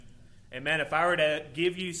Amen. If I were to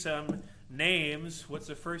give you some names, what's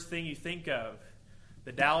the first thing you think of?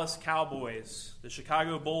 The Dallas Cowboys, the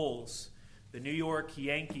Chicago Bulls, the New York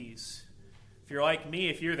Yankees. If you're like me,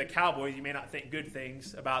 if you're the Cowboys, you may not think good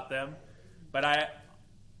things about them, but I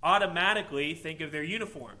automatically think of their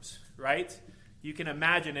uniforms, right? You can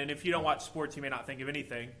imagine, and if you don't watch sports, you may not think of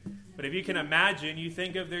anything, but if you can imagine, you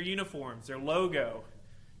think of their uniforms, their logo.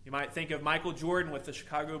 You might think of Michael Jordan with the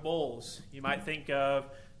Chicago Bulls. You might think of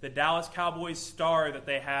the Dallas Cowboys star that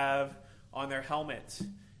they have on their helmet.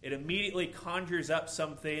 It immediately conjures up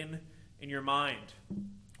something in your mind.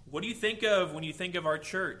 What do you think of when you think of our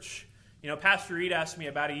church? You know, Pastor Reed asked me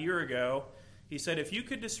about a year ago, he said, if you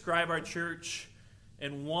could describe our church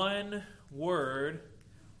in one word,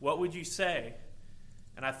 what would you say?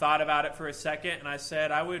 And I thought about it for a second, and I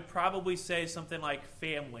said, I would probably say something like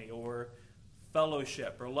family or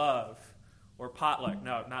fellowship or love or potluck.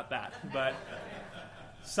 No, not that, but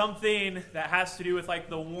something that has to do with like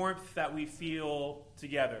the warmth that we feel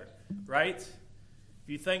together, right? If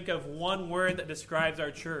you think of one word that describes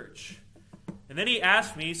our church. And then he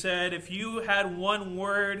asked me, he said, if you had one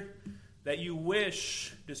word that you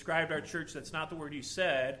wish described our church that's not the word you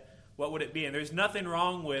said, what would it be? And there's nothing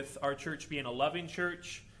wrong with our church being a loving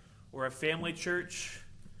church or a family church.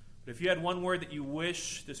 But if you had one word that you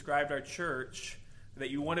wish described our church,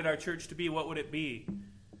 that you wanted our church to be, what would it be?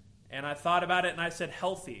 And I thought about it and I said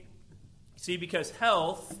healthy. See, because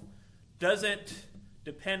health doesn't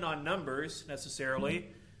depend on numbers necessarily.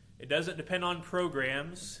 It doesn't depend on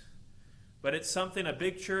programs. But it's something a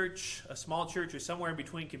big church, a small church, or somewhere in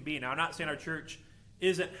between can be. Now, I'm not saying our church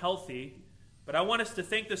isn't healthy, but I want us to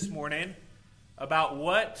think this morning about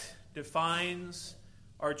what defines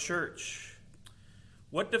our church.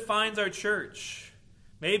 What defines our church?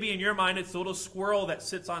 Maybe in your mind it's the little squirrel that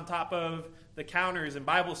sits on top of the counters in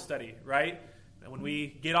Bible study, right? And when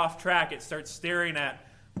we get off track, it starts staring at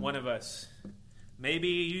one of us. Maybe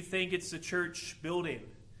you think it's the church building.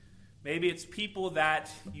 Maybe it's people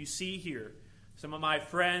that you see here. Some of my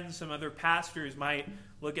friends, some other pastors might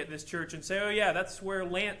look at this church and say, oh yeah, that's where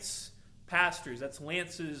Lance pastors. That's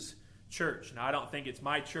Lance's church. Now, I don't think it's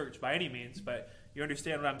my church by any means, but you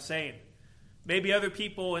understand what I'm saying. Maybe other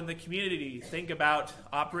people in the community think about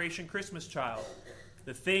Operation Christmas Child,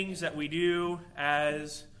 the things that we do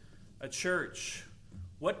as a church.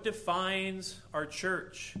 What defines our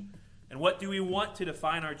church? And what do we want to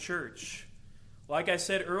define our church? Like I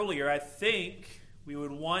said earlier, I think we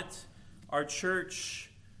would want our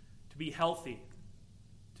church to be healthy.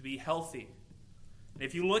 To be healthy. And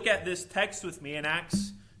if you look at this text with me in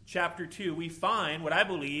Acts chapter 2, we find what I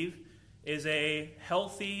believe is a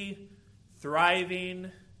healthy,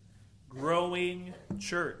 thriving, growing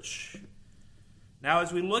church. Now,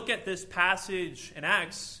 as we look at this passage in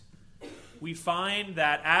Acts, we find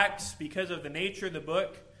that Acts, because of the nature of the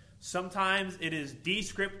book, sometimes it is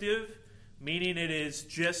descriptive, meaning it is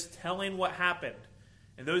just telling what happened.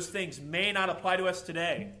 And those things may not apply to us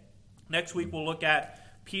today. Next week we'll look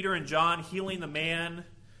at Peter and John healing the man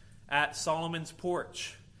at Solomon's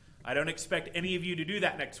porch. I don't expect any of you to do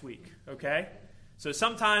that next week, okay? So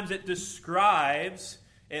sometimes it describes,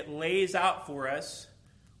 it lays out for us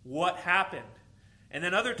what happened. And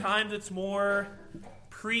then other times it's more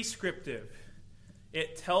prescriptive.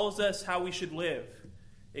 It tells us how we should live.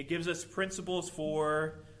 It gives us principles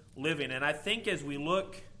for living. And I think as we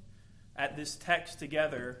look at this text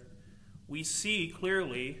together, we see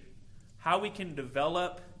clearly how we can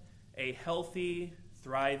develop a healthy,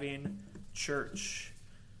 thriving church.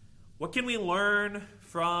 What can we learn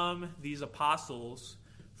from these apostles,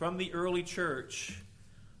 from the early church,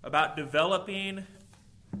 about developing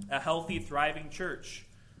a healthy, thriving church?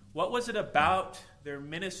 What was it about their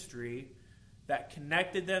ministry that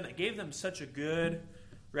connected them, that gave them such a good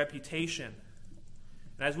reputation?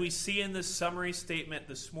 And as we see in this summary statement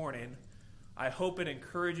this morning, I hope it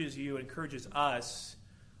encourages you, encourages us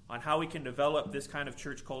on how we can develop this kind of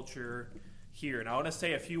church culture here. And I want to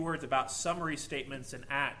say a few words about summary statements in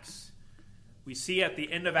Acts. We see at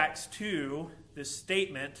the end of Acts 2 this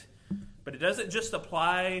statement, but it doesn't just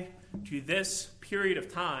apply to this period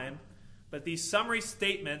of time, but these summary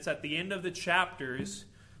statements at the end of the chapters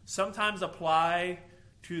sometimes apply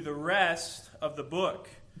to the rest of the book,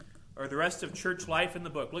 or the rest of church life in the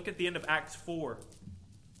book. Look at the end of Acts 4.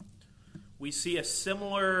 We see a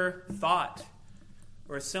similar thought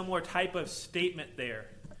or a similar type of statement there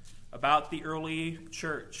about the early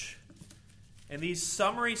church. And these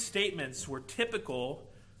summary statements were typical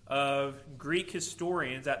of Greek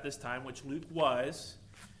historians at this time, which Luke was,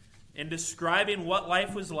 in describing what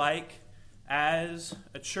life was like as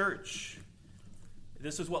a church.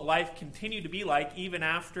 This is what life continued to be like even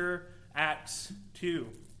after Acts 2.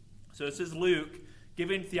 So this is Luke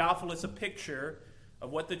giving Theophilus a picture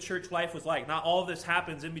of what the church life was like. Not all of this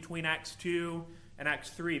happens in between Acts 2 and Acts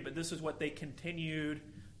 3, but this is what they continued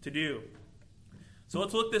to do. So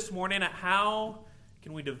let's look this morning at how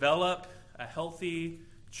can we develop a healthy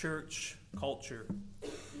church culture.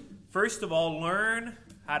 First of all, learn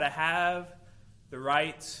how to have the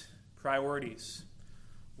right priorities.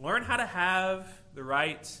 Learn how to have the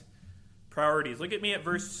right priorities. Look at me at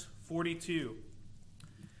verse 42.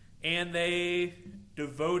 And they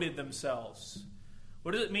devoted themselves.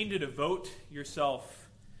 What does it mean to devote yourself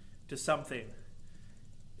to something?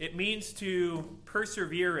 It means to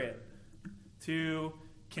persevere in, to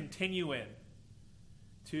continue in,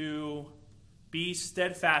 to be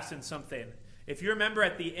steadfast in something. If you remember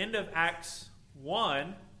at the end of Acts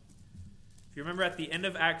 1,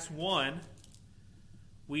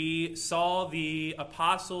 we saw the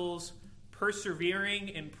apostles persevering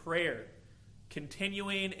in prayer,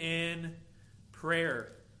 continuing in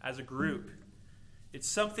prayer as a group. It's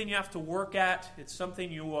something you have to work at. It's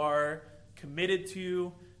something you are committed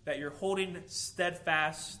to, that you're holding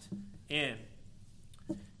steadfast in.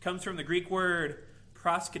 It comes from the Greek word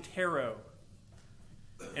proskatero.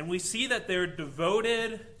 And we see that they're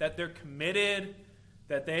devoted, that they're committed,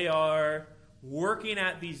 that they are working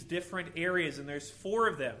at these different areas, and there's 4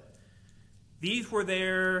 of them. These were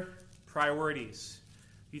their priorities.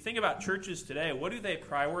 If you think about churches today, what do they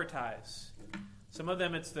prioritize? Some of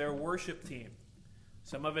them, it's their worship team.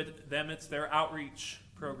 Some of them, it's their outreach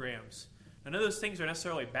programs. None of those things are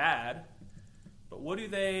necessarily bad, but what do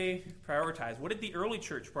they prioritize? What did the early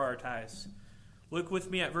church prioritize? Look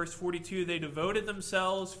with me at verse 42. They devoted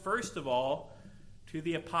themselves, first of all, to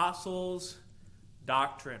the apostles'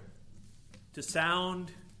 doctrine, to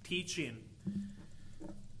sound teaching.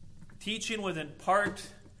 Teaching was in part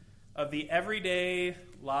of the everyday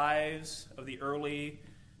lives of the early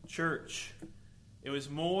church. It was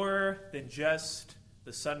more than just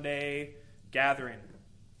the Sunday gathering.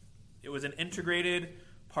 It was an integrated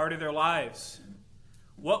part of their lives.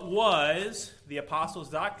 What was the apostles'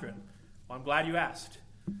 doctrine? Well, I'm glad you asked.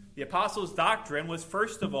 The apostles' doctrine was,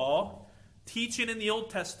 first of all, teaching in the Old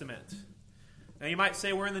Testament. Now you might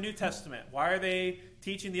say, we're in the New Testament. Why are they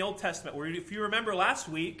teaching the Old Testament? Well, if you remember last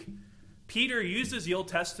week, Peter uses the Old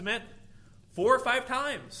Testament 4 or 5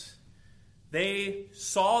 times. They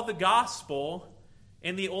saw the gospel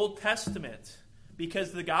in the Old Testament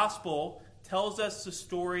because the gospel tells us the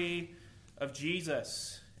story of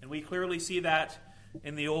Jesus. And we clearly see that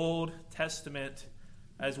in the Old Testament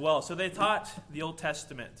as well. So they taught the Old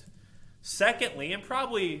Testament. Secondly, and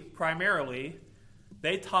probably primarily,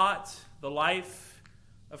 they taught the life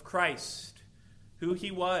of Christ, who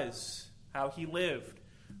he was, how he lived.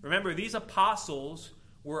 Remember, these apostles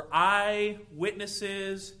were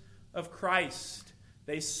eyewitnesses of Christ.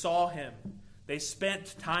 They saw him. They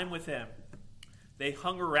spent time with him. They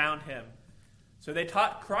hung around him. So they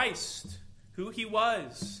taught Christ, who he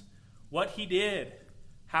was, what he did,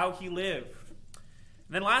 how he lived.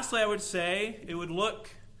 And then lastly, I would say it would look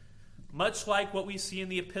much like what we see in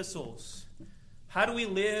the epistles. How do we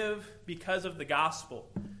live because of the gospel?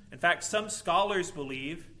 In fact, some scholars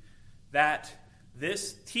believe that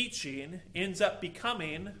this teaching ends up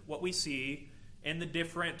becoming what we see in the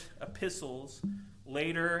different epistles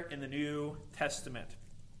later in the New Testament.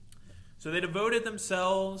 So they devoted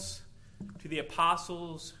themselves to the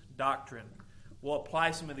apostles' doctrine. We'll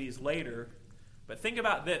apply some of these later. But think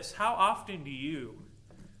about this. How often do you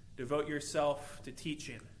devote yourself to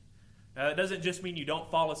teaching? Now, that doesn't just mean you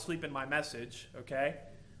don't fall asleep in my message, okay?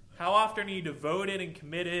 How often are you devoted and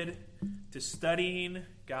committed to studying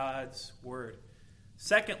God's Word?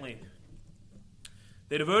 Secondly,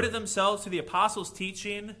 they devoted themselves to the apostles'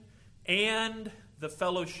 teaching and the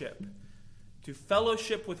fellowship, to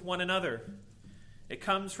fellowship with one another. It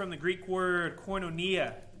comes from the Greek word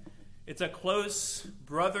koinonia. It's a close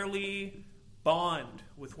brotherly bond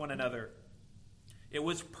with one another. It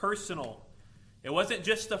was personal. It wasn't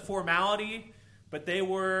just a formality, but they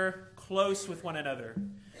were close with one another.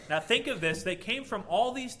 Now think of this. They came from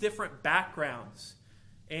all these different backgrounds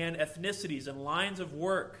and ethnicities and lines of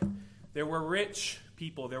work. There were rich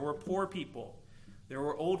people. There were poor people. There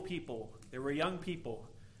were old people. There were young people.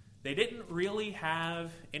 They didn't really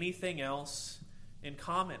have anything else in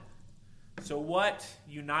common. So what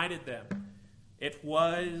united them? It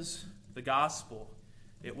was the gospel.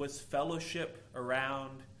 It was fellowship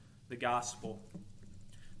around the gospel.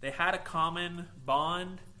 They had a common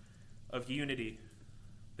bond of unity.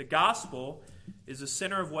 The gospel is the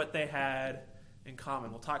center of what they had in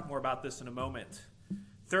common. We'll talk more about this in a moment.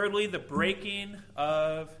 Thirdly, the breaking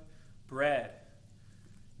of bread.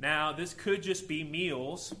 Now, this could just be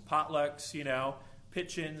meals, potlucks,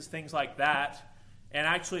 pitch-ins, things like that. And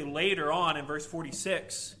actually later on in verse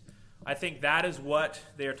 46, I think that is what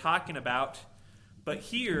they're talking about. But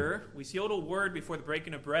here, we see a little word before the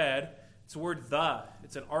breaking of bread. It's the word the.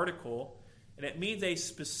 It's an article, and it means a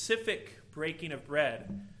specific breaking of bread.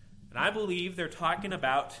 And I believe they're talking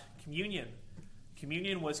about communion.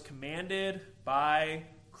 Communion was commanded by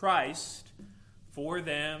Christ for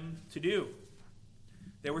them to do.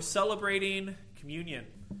 They were celebrating communion.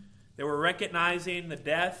 They were recognizing the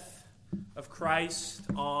death of Christ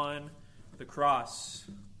on the cross.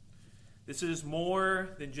 This is more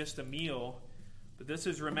than just a meal, but this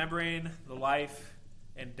is remembering the life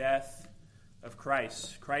and death of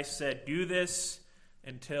Christ. Christ said, "Do this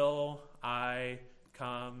until I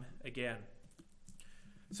come again."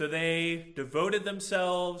 So they devoted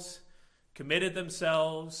themselves, committed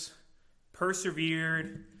themselves,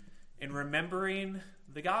 persevered in remembering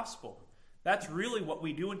the gospel. That's really what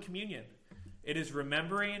we do in communion. It is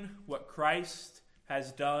remembering what Christ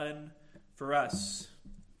has done for us.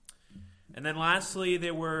 And then lastly,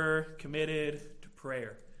 they were committed to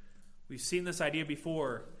prayer. We've seen this idea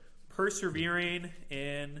before, persevering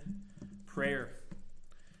in prayer.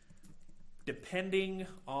 Depending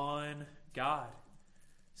on God.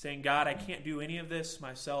 Saying, "God, I can't do any of this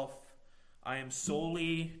myself. I am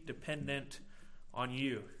solely dependent on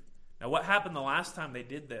you." Now, what happened the last time they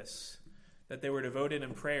did this? That they were devoted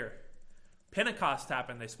in prayer. Pentecost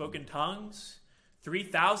happened. They spoke in tongues.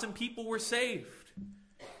 3,000 people were saved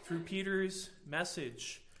through Peter's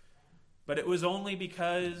message. But it was only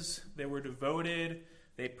because they were devoted,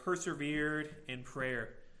 they persevered in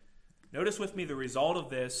prayer. Notice with me the result of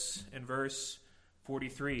this in verse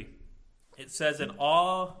 43. It says, "And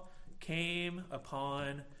awe came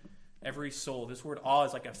upon every soul." This word awe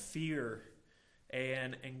is like a fear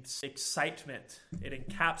and excitement. It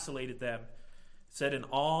encapsulated them. It said, "And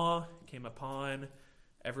awe came upon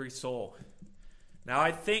every soul." Now,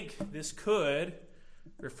 I think this could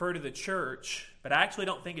refer to the church, but I actually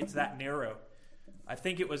don't think it's that narrow. I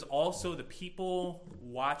think it was also the people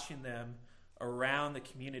watching them around the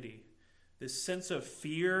community. This sense of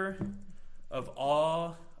fear, of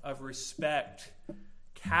awe, of respect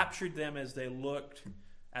captured them as they looked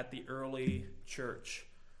at the early church.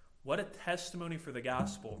 What a testimony for the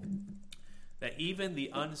gospel that even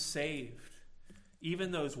the unsaved,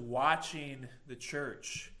 even those watching the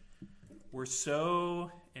church, were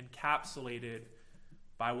so encapsulated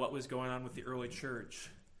by what was going on with the early church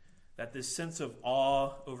that this sense of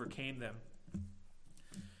awe overcame them.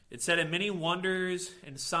 It said, "And many wonders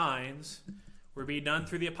and signs were being done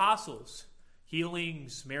through the apostles."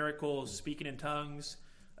 Healings, miracles, speaking in tongues.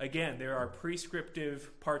 Again, there are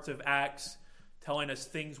prescriptive parts of Acts telling us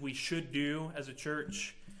things we should do as a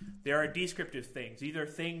church. There are descriptive things. These are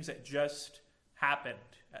things that just happened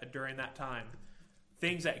during that time.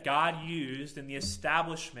 Things that God used in the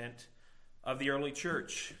establishment of the early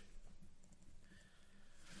church.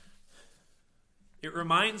 It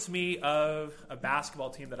reminds me of a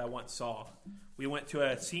basketball team that I once saw. We went to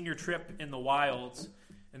a senior trip in the wilds,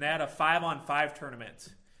 and they had a 5-on-5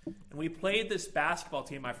 tournament. And we played this basketball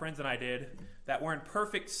team, my friends and I did, that were in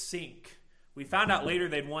perfect sync. We found out later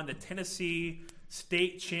they'd won the Tennessee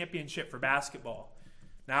State Championship for basketball.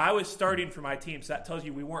 Now, I was starting for my team, so that tells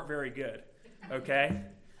you we weren't very good, okay?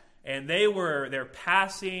 And their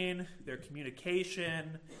passing, their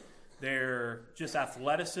communication, their just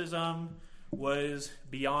athleticism was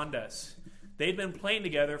beyond us. They'd been playing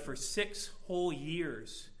together for 6 whole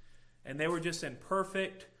years, and they were just in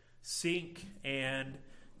perfect sync and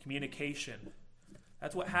communication.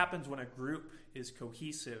 That's what happens when a group is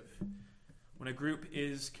cohesive, when a group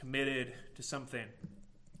is committed to something.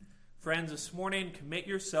 Friends, this morning, commit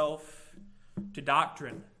yourself to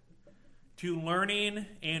doctrine, to learning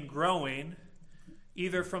and growing,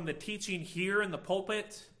 either from the teaching here in the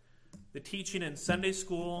pulpit, the teaching in Sunday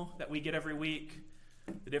school that we get every week,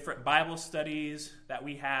 the different Bible studies that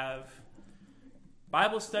we have,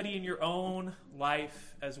 Bible study in your own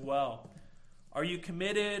life as well. Are you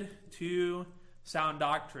committed to sound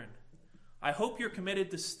doctrine? I hope you're committed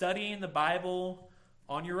to studying the Bible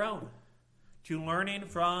on your own, to learning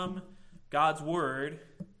from God's Word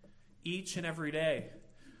each and every day.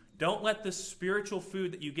 Don't let the spiritual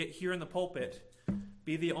food that you get here in the pulpit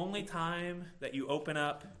be the only time that you open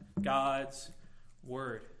up God's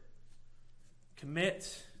Word.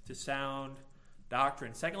 Commit to sound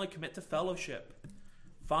doctrine. Secondly, commit to fellowship.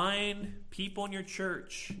 Find people in your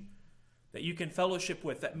church that you can fellowship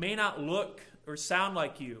with that may not look or sound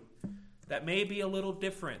like you, that may be a little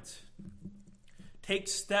different. Take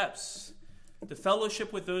steps to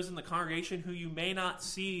fellowship with those in the congregation who you may not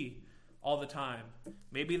see all the time.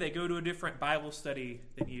 Maybe they go to a different Bible study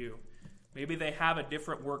than you. Maybe they have a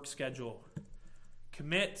different work schedule.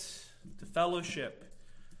 Commit to fellowship.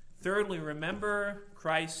 Thirdly, remember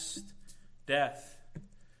Christ's death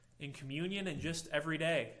in communion and just every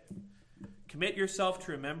day. Commit yourself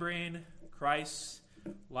to remembering Christ's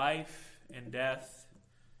life and death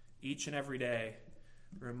each and every day,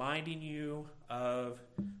 reminding you of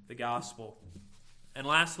the gospel. And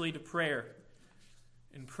lastly, to prayer.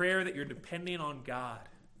 In prayer that you're depending on God.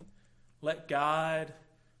 Let God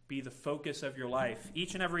be the focus of your life.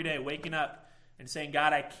 Each and every day, waking up and saying,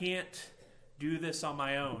 God, I can't do this on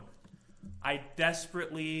my own. I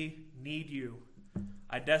desperately need you.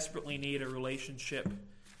 I desperately need a relationship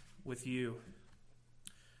with you.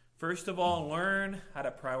 First of all, learn how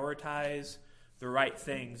to prioritize the right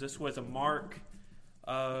things. This was a mark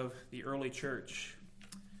of the early church.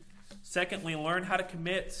 Secondly, learn how to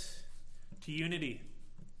commit to unity,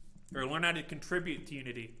 or learn how to contribute to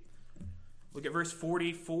unity. Look at verse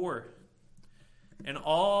 44. And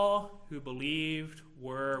all who believed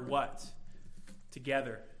were what?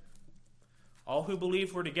 Together. All who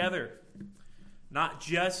believed were together. Not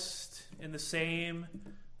just in the same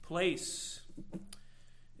place.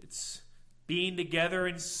 It's being together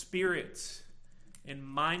in spirit, in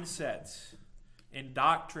mindset, in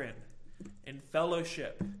doctrine, in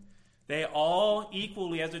fellowship. They all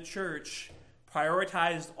equally as a church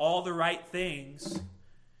prioritized all the right things,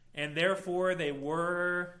 and therefore they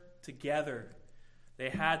were together. They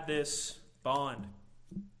had this bond.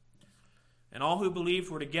 And all who believed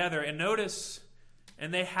were together. And notice,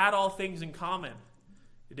 and they had all things in common.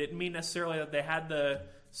 It didn't mean necessarily that they had the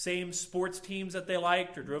same sports teams that they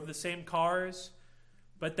liked or drove the same cars,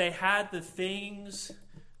 but they had the things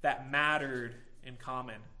that mattered in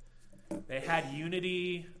common. They had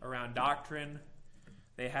unity around doctrine.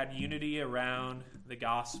 They had unity around the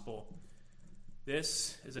gospel.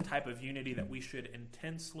 This is a type of unity that we should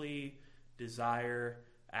intensely desire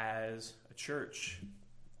as a church.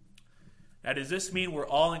 Now, does this mean we're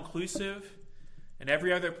all inclusive and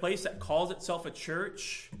every other place that calls itself a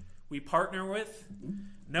church we partner with?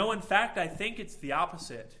 No, in fact, I think it's the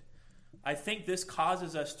opposite. I think this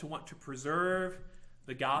causes us to want to preserve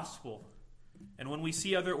the gospel. And when we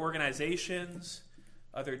see other organizations,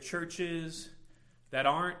 other churches that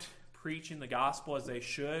aren't preaching the gospel as they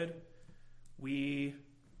should, we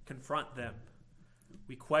confront them.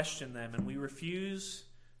 We question them, and we refuse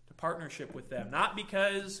to partnership with them. Not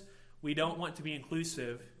because we don't want to be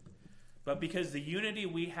inclusive, but because the unity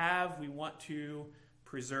we have, we want to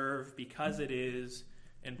preserve because it is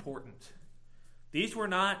important. These were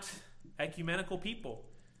not ecumenical people.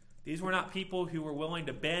 These were not people who were willing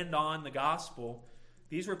to bend on the gospel.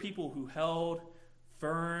 These were people who held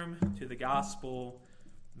firm to the gospel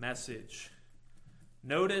message.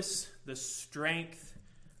 Notice the strength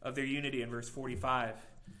of their unity in verse 45.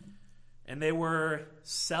 And they were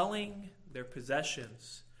selling their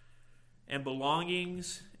possessions and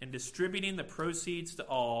belongings and distributing the proceeds to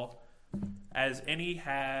all as any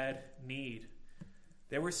had need.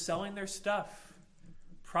 They were selling their stuff.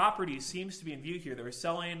 Property seems to be in view here. They were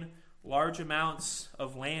selling large amounts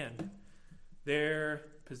of land, their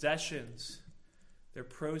possessions, their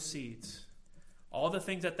proceeds, all the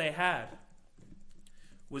things that they had.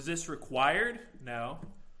 Was this required? No.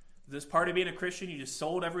 Is this part of being a Christian? You just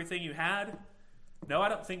sold everything you had? No, I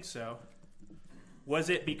don't think so. Was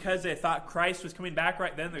it because they thought Christ was coming back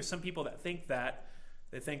right then? There's some people that think that.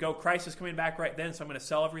 They think, oh, Christ is coming back right then, so I'm going to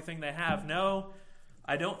sell everything they have. No,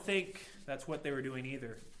 I don't think that's what they were doing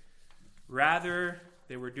either. Rather,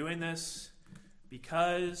 they were doing this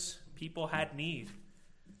because people had need.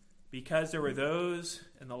 Because there were those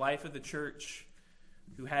in the life of the church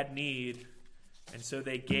who had need, and so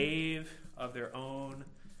they gave of their own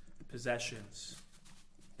possessions.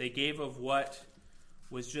 They gave of what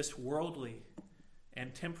was just worldly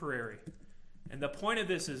and temporary. And the point of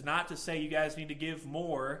this is not to say you guys need to give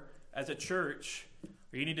more as a church,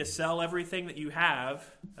 or you need to sell everything that you have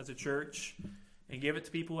as a church and give it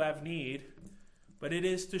to people who have need, but it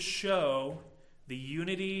is to show the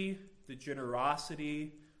unity, the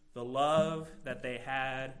generosity, the love that they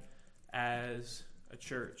had as a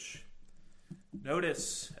church.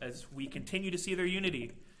 Notice as we continue to see their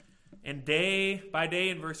unity, and day by day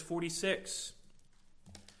in verse 46,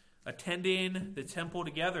 attending the temple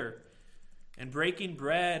together and breaking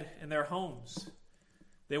bread in their homes.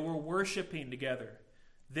 They were worshiping together.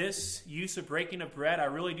 This use of breaking of bread, I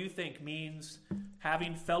really do think, means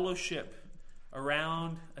having fellowship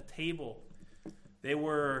around a table. They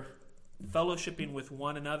were fellowshipping with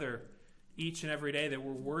one another each and every day. They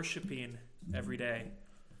were worshiping every day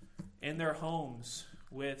in their homes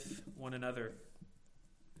with one another.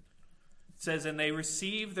 It says, and they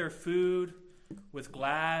received their food with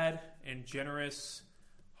glad and generous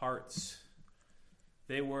hearts.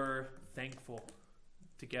 They were thankful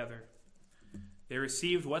together. They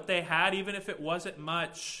received what they had, even if it wasn't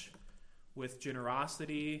much, with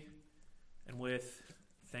generosity and with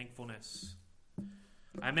thankfulness.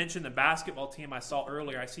 I mentioned the basketball team I saw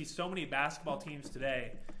earlier. I see so many basketball teams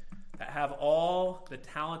today that have all the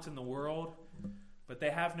talent in the world, but they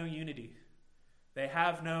have no unity. They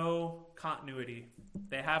have no continuity.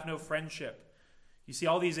 They have no friendship. You see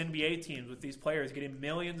all these NBA teams with these players getting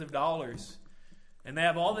millions of dollars, and they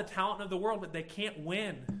have all the talent of the world, but they can't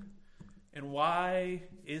win. And why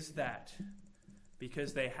is that?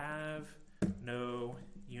 Because they have no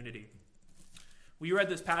unity. We read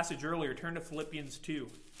this passage earlier. Turn to Philippians 2.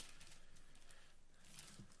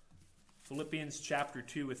 Philippians chapter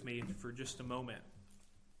 2 with me for just a moment.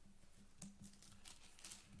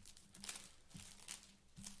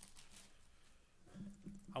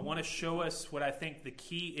 I want to show us what I think the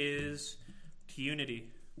key is to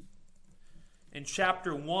unity. In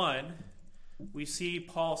chapter 1, we see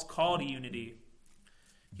Paul's call to unity.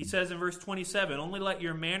 He says in verse 27, only let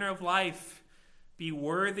your manner of life be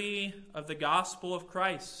worthy of the gospel of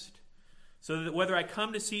Christ, so that whether I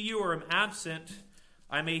come to see you or am absent,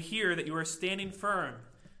 I may hear that you are standing firm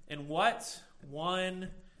in what? One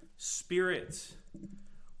spirit,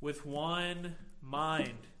 with one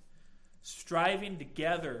mind, striving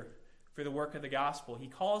together for the work of the gospel. He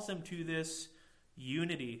calls them to this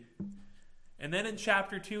unity. And then in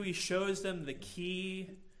chapter 2, he shows them the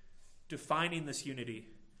key to finding this unity.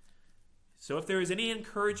 So if there is any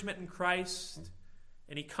encouragement in Christ,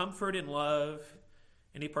 any comfort in love,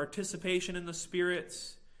 any participation in the Spirit,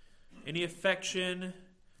 any affection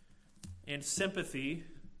and sympathy,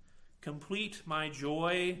 complete my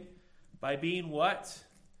joy by being what?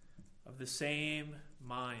 Of the same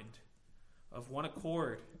mind, of one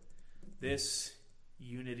accord, this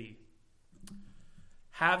unity.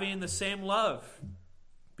 Having the same love,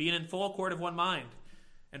 being in full accord of one mind.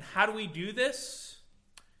 And how do we do this?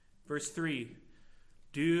 Verse 3,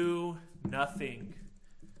 do nothing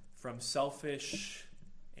from selfish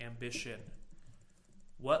ambition.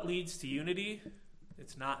 What leads to unity?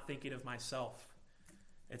 It's not thinking of myself.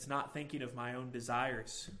 It's not thinking of my own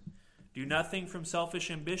desires. Do nothing from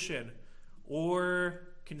selfish ambition or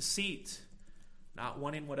conceit, not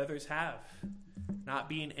wanting what others have, not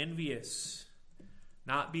being envious,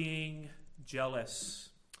 not being jealous,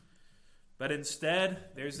 but instead,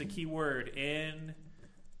 there's the key word, in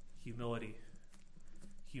humility.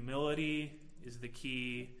 Humility is the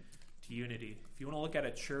key to unity. If you want to look at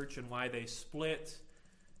a church and why they split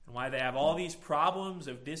and why they have all these problems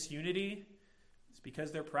of disunity, it's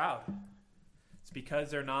because they're proud. It's because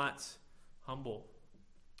they're not humble.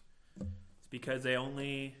 It's because they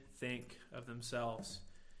only think of themselves.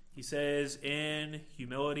 He says, in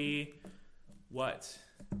humility, what?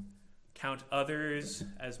 Count others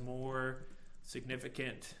as more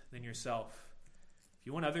significant than yourself. If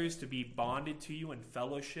you want others to be bonded to you in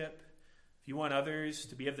fellowship, if you want others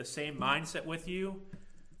to be of the same mindset with you,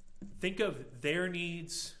 think of their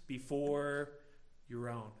needs before your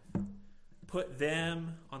own. Put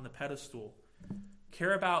them on the pedestal.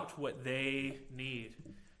 Care about what they need.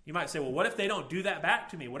 You might say, well, what if they don't do that back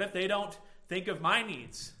to me? What if they don't think of my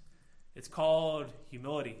needs? It's called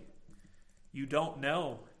humility. You don't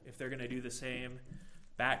know if they're going to do the same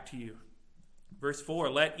back to you. Verse 4,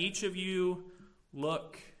 let each of you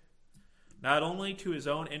look not only to his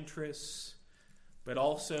own interests, but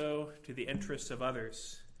also to the interests of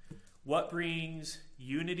others. What brings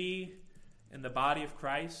unity in the body of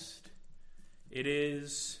Christ? It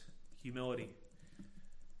is humility.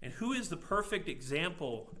 And who is the perfect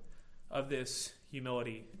example of this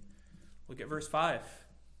humility? Look at verse 5.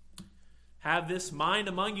 Have this mind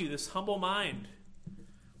among you, this humble mind,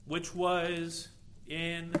 which was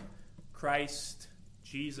in Christ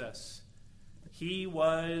Jesus. He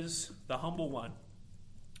was the humble one.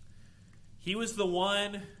 He was the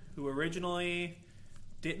one who originally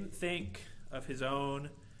didn't think of his own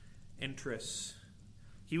interests.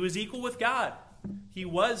 He was equal with God. He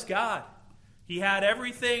was God. He had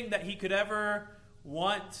everything that he could ever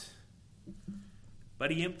want, but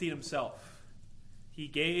he emptied himself. He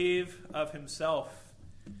gave of himself.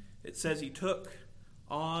 It says he took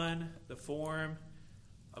on the form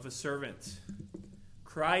of a servant.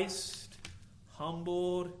 Christ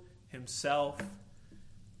humbled himself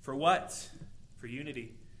for what? For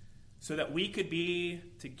unity. So that we could be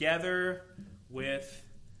together with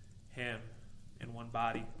him in one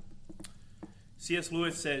body. C.S.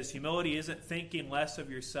 Lewis says, humility isn't thinking less of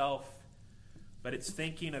yourself, but it's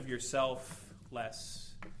thinking of yourself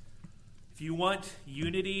less. If you want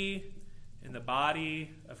unity in the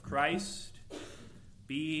body of Christ,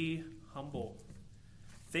 be humble.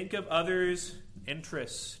 Think of others'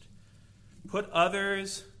 interest. Put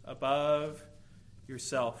others above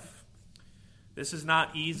yourself. This is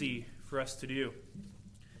not easy for us to do.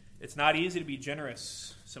 It's not easy to be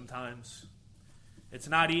generous sometimes. It's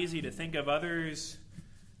not easy to think of others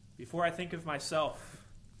before I think of myself.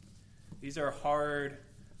 These are hard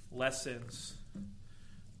lessons,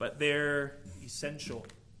 but they're essential,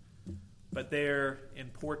 but they're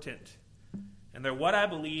important. And they're what I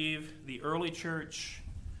believe the early church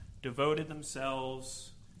devoted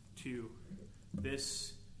themselves to,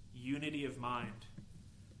 this unity of mind.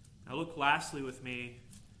 Now look lastly with me,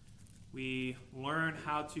 we learn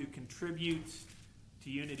how to contribute to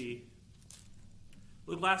unity.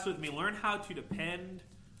 Look lastly with me, learn how to depend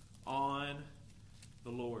on the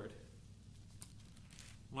Lord.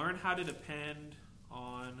 Learn how to depend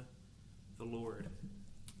on the Lord.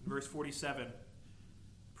 Verse 47,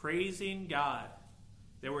 praising God.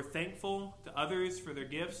 They were thankful to others for their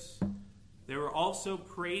gifts. They were also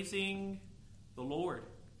praising the Lord.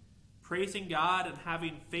 Praising God and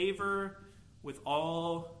having favor with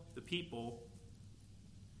all the people.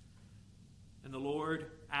 And the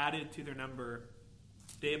Lord added to their number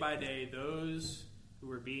day by day those who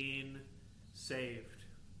were being saved.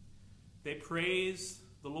 They praised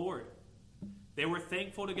the Lord. They were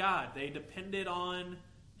thankful to God. They depended on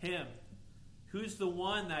Him. Who's the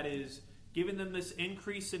one that is giving them this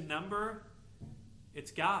increase in number?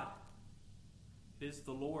 It's God. It is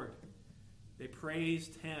the Lord. They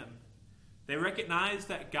praised Him. They recognized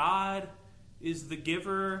that God is the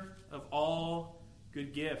giver of all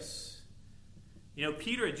good gifts. You know,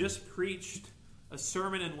 Peter had just preached a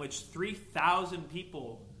sermon in which 3,000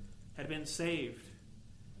 people had been saved.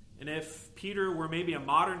 And if Peter were maybe a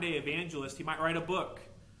modern-day evangelist, he might write a book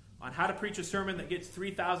on how to preach a sermon that gets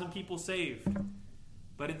 3,000 people saved.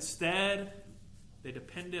 But instead, they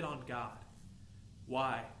depended on God.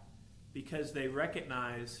 Why? Because they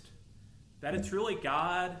recognized that it's really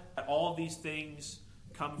God that all of these things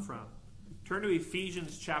come from. Turn to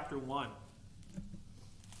Ephesians chapter 1.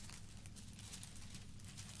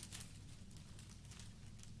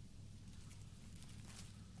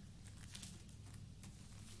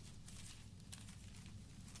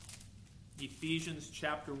 Ephesians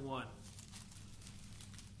chapter 1.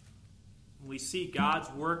 We see God's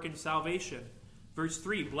work in salvation. Verse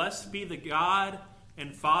 3, blessed be the God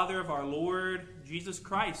and Father of our Lord Jesus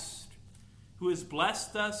Christ, who has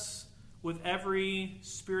blessed us with every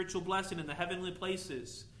spiritual blessing in the heavenly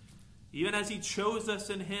places, even as He chose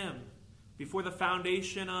us in Him before the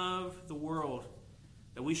foundation of the world,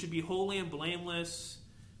 that we should be holy and blameless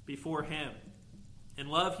before Him. In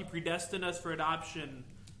love, He predestined us for adoption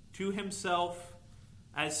to Himself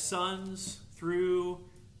as sons through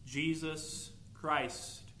Jesus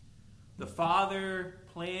Christ. The Father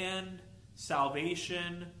planned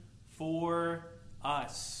salvation for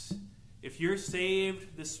us. If you're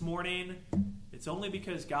saved this morning, it's only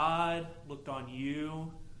because God looked on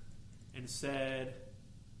you and said,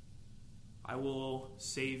 I will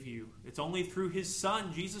save you. It's only through His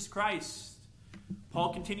Son, Jesus Christ.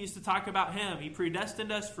 Paul continues to talk about Him. He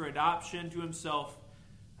predestined us for adoption to Himself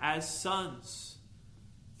as sons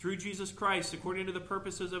through Jesus Christ, according to the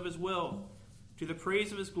purposes of His will, to the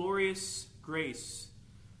praise of His glorious grace,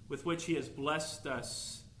 with which He has blessed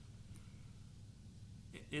us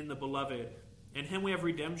in the Beloved. In Him we have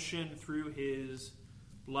redemption through His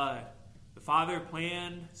blood. The Father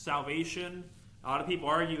planned salvation. A lot of people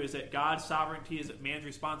argue, is it God's sovereignty? Is it man's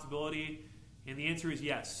responsibility? And the answer is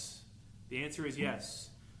yes. The answer is yes.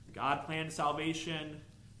 God planned salvation.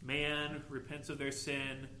 Man repents of their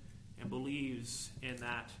sin and believes in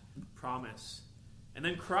that promise. And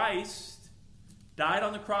then Christ died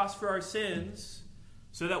on the cross for our sins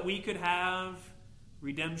so that we could have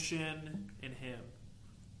redemption in Him.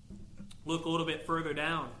 Look a little bit further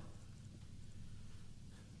down.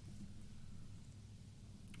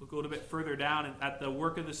 Look a little bit further down at the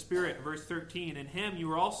work of the Spirit, verse 13. In Him you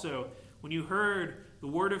were also, when you heard the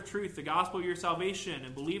word of truth, the gospel of your salvation,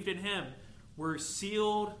 and believed in Him, were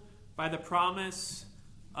sealed by the promise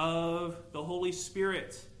of the Holy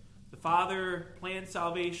Spirit. The Father planned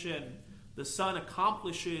salvation. The Son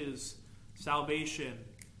accomplishes salvation.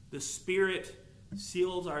 The Spirit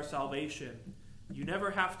seals our salvation. You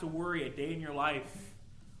never have to worry a day in your life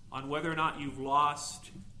on whether or not you've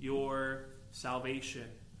lost your salvation.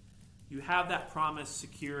 You have that promise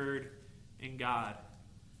secured in God.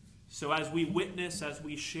 So as we witness, as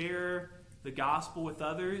we share the gospel with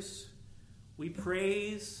others, we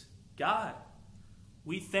praise God.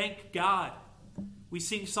 We thank God. We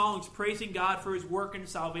sing songs praising God for his work in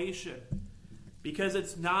salvation, because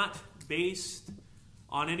it's not based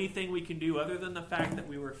on anything we can do other than the fact that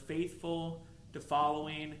we were faithful to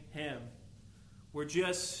following him. We're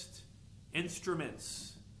just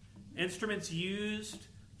instruments used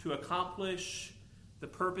to accomplish the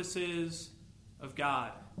purposes of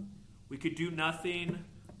God. We could do nothing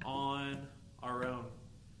on our own,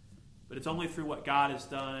 but it's only through what God has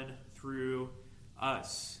done through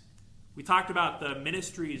us. We talked about the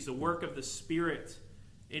ministries, the work of the Spirit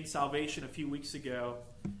in salvation a few weeks ago.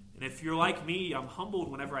 And if you're like me, I'm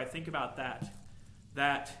humbled whenever I think about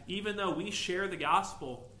that even though we share the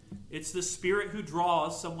gospel, it's the Spirit who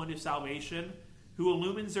draws someone to salvation, who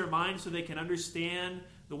illumines their mind so they can understand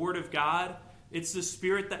the Word of God. It's the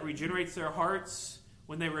Spirit that regenerates their hearts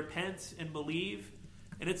when they repent and believe.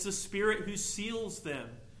 And it's the Spirit who seals them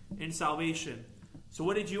in salvation. So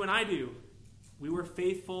what did you and I do? We were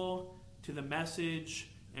faithful to the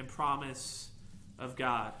message and promise of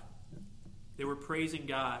God. They were praising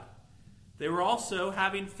God. They were also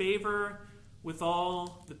having favor with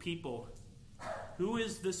all the people. Who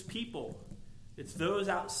is this people? It's those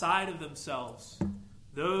outside of themselves,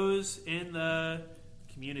 those in the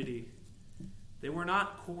community. They were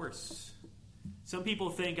not coarse. Some people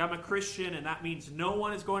think I'm a Christian and that means no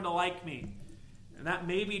one is going to like me. And that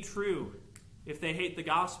may be true if they hate the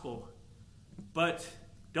gospel. But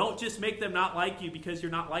don't just make them not like you because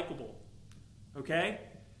you're not likable. Okay?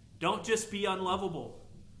 Don't just be unlovable.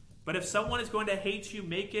 But if someone is going to hate you,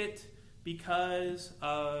 make it because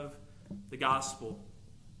of the gospel.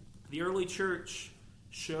 The early church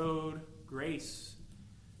showed grace.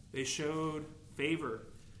 They showed favor.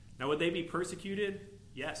 Now, would they be persecuted?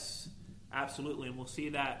 Yes, absolutely. And we'll see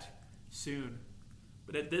that soon.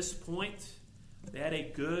 But at this point, they had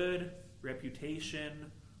a good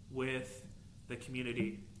reputation with the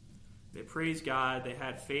community. They praised God. They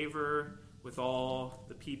had favor with all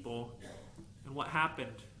the people. And what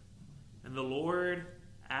happened? And the Lord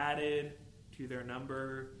added to their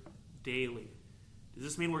number daily. Does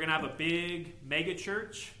this mean we're going to have a big mega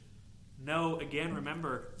church? No, again,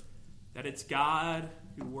 remember that it's God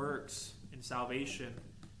who works in salvation.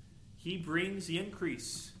 He brings the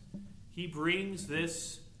increase. He brings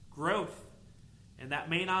this growth. And that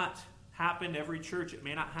may not happen to every church. It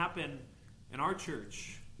may not happen in our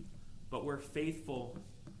church. But we're faithful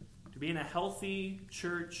to being a healthy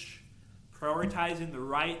church, prioritizing the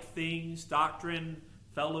right things, doctrine,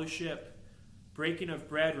 fellowship, breaking of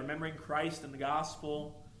bread, remembering Christ and the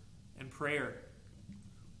gospel, and prayer.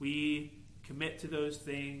 We commit to those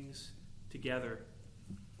things together.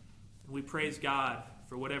 And we praise God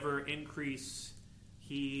for whatever increase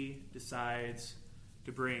he decides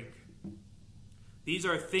to bring. These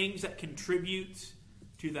are things that contribute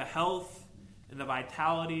to the health and the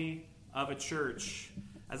vitality of a church.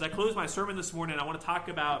 As I close my sermon this morning, I want to talk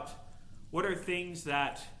about what are things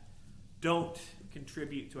that don't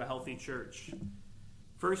contribute to a healthy church.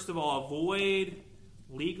 First of all, avoid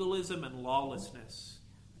legalism and lawlessness.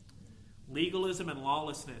 Legalism and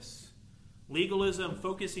lawlessness. Legalism,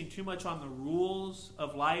 focusing too much on the rules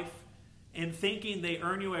of life and thinking they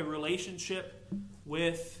earn you a relationship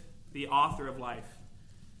with the author of life.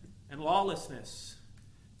 And lawlessness,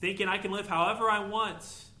 thinking I can live however I want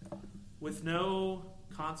with no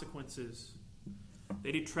consequences.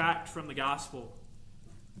 They detract from the gospel.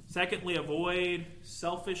 Secondly, avoid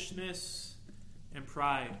selfishness and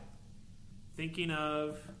pride. Thinking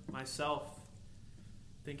of myself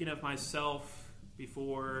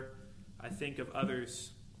before I think of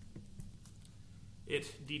others.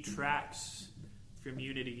 It detracts from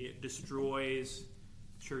unity. It destroys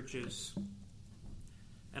churches.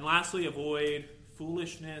 And lastly, avoid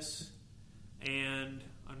foolishness and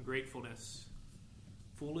ungratefulness.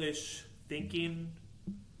 Foolish thinking,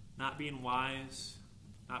 not being wise,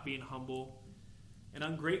 not being humble, and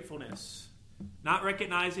ungratefulness, not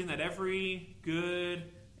recognizing that every good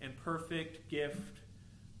and perfect gift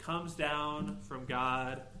comes down from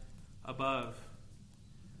God above.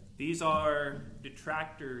 These are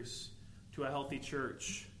detractors to a healthy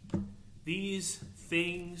church. These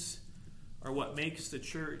things are what makes the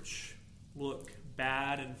church look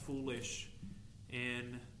bad and foolish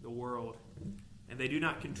in the world. And they do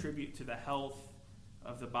not contribute to the health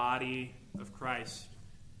of the body of Christ.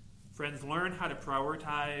 Friends, learn how to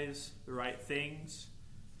prioritize the right things.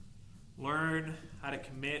 Learn how to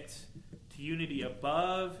commit to unity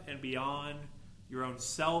above and beyond your own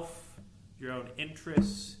self, your own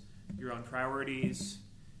interests, your own priorities.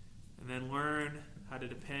 And then learn how to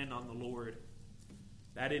depend on the Lord.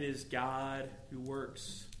 that it is God who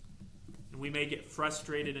works. And we may get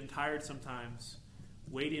frustrated and tired sometimes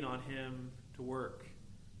waiting on him to work.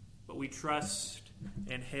 But we trust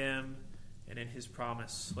in him and in his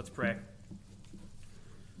promise. Let's pray.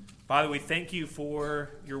 Father, we thank you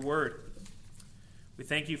for your word. We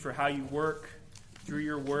thank you for how you work through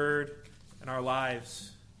your word in our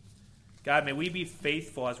lives. God, may we be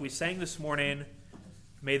faithful. As we sang this morning,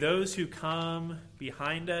 may those who come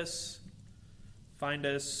behind us find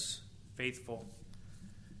us faithful.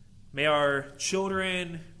 May our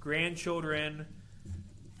children, grandchildren,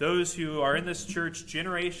 those who are in this church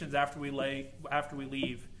generations after we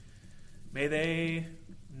leave, may they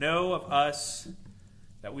know of us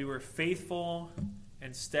that we were faithful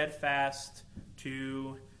and steadfast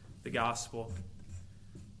to the gospel.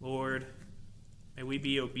 Lord, may we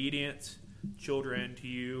be obedient children to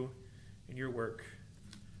you and your work.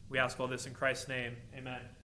 We ask all this in Christ's name. Amen.